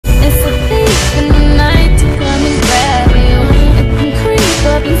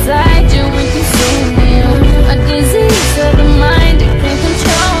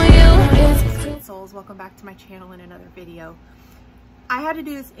my channel in another video. I had to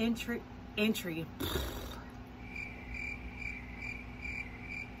do this entry.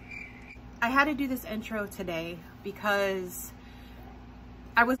 I had to do this intro today because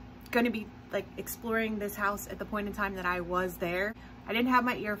I was going to be like exploring this house at the point in time that I was there. I didn't have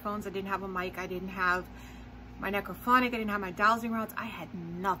my earphones, I didn't have a mic, I didn't have my necrophonic, I didn't have my dowsing rods, I had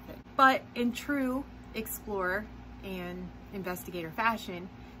nothing. But in true explorer and investigator fashion,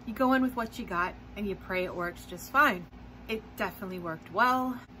 you go in with what you got and you pray it works just fine. It definitely worked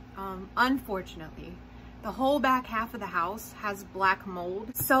well. Unfortunately, the whole back half of the house has black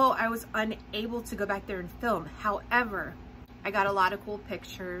mold, so I was unable to go back there and film. However, I got a lot of cool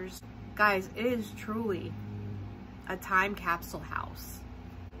pictures. Guys, it is truly a time capsule house.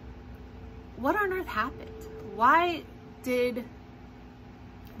 What on earth happened? Why did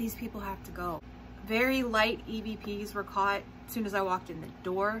these people have to go? Very light EVPs were caught as soon as I walked in the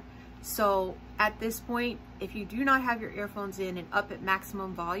door. So at this point, if you do not have your earphones in and up at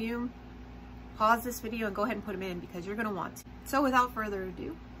maximum volume, pause this video and go ahead and put them in because you're gonna want to. So without further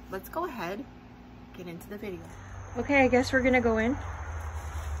ado, let's go ahead, get into the video. Okay, I guess we're gonna go in,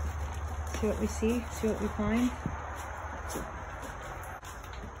 see what we see, see what we find.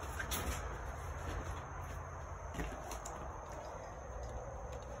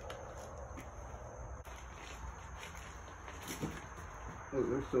 Oh,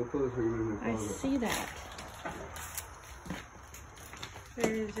 they're so close hanging in the closet. I see that.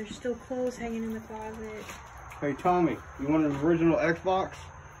 There's still clothes hanging in the closet. Hey Tommy, you want an original Xbox?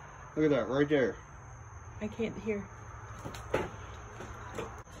 Look at that, right there. I can't hear.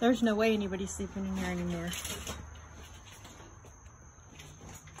 There's no way anybody's sleeping in here anymore.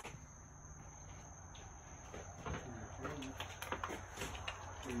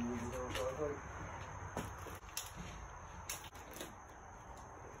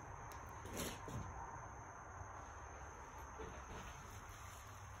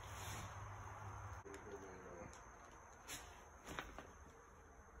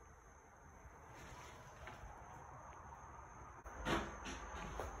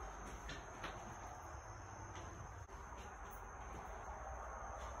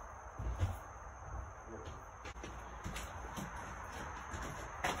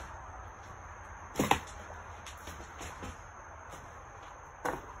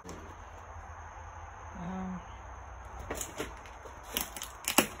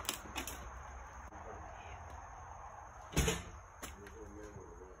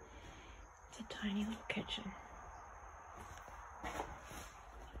 It's a tiny little kitchen.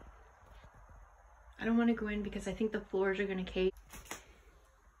 I don't want to go in because I think the floors are going to cave.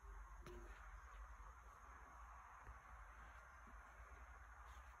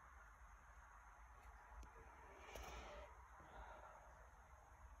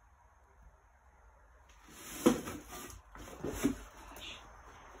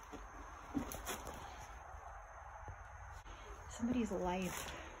 Somebody's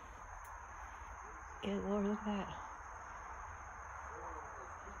life. Good Lord, look at that.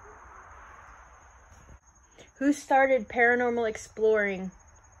 Who started paranormal exploring?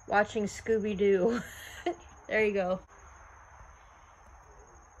 Watching Scooby-Doo. There you go.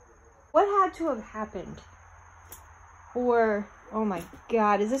 What had to have happened? Or, oh my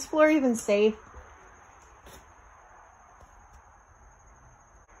God, is this floor even safe?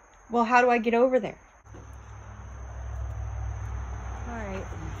 Well, how do I get over there? Alright.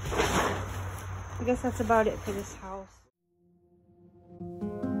 I guess that's about it for this house.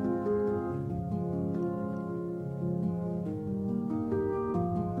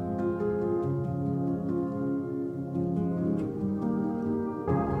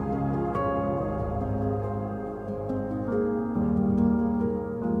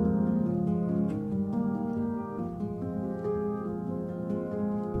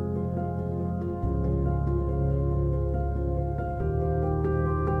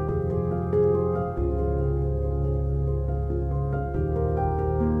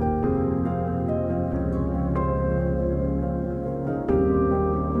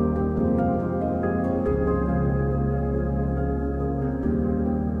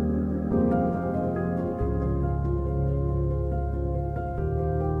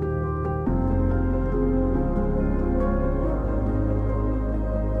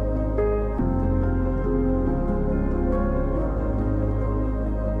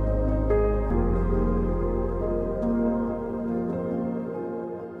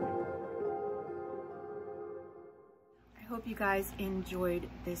 Hope you guys enjoyed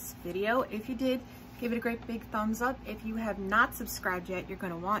this video. If you did, give it a great big thumbs up. If you have not subscribed yet, you're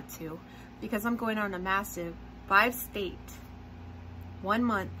going to want to, because I'm going on a massive 5-state,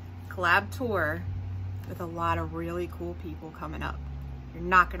 1-month collab tour with a lot of really cool people coming up. You're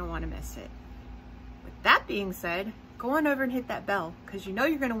not gonna wanna miss it. With that being said, go on over and hit that bell, because you know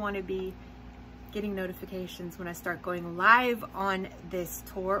you're gonna wanna be getting notifications when I start going live on this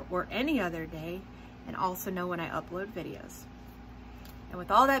tour or any other day, and also know when I upload videos. And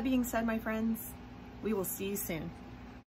with all that being said, my friends, we will see you soon.